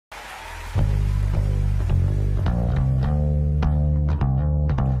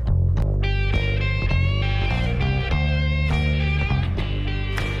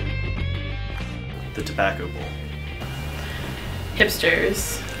Tobacco Bowl.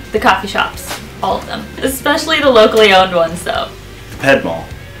 Hipsters. The coffee shops. All of them. Especially the locally owned ones, though. The Ped Mall.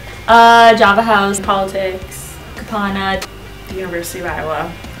 Java House. Politics. Kapana. The University of Iowa,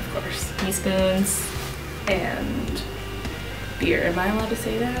 of course. Teaspoons. And beer. Am I allowed to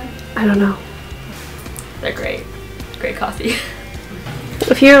say that? I don't know. They're great. Great coffee.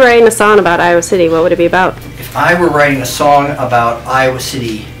 If you were writing a song about Iowa City, what would it be about? If I were writing a song about Iowa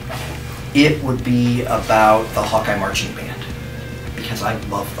City, it would be about the Hawkeye Marching Band. Because I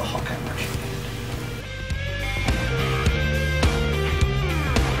love the Hawkeye Marching Band.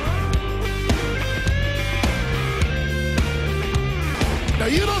 Now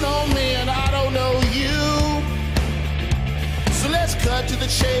you don't know me and I don't know you. So let's cut to the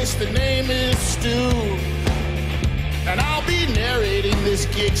chase, the name is Stu. And I'll be narrating this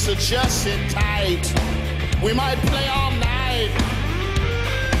gig, so just sit tight. We might play all night.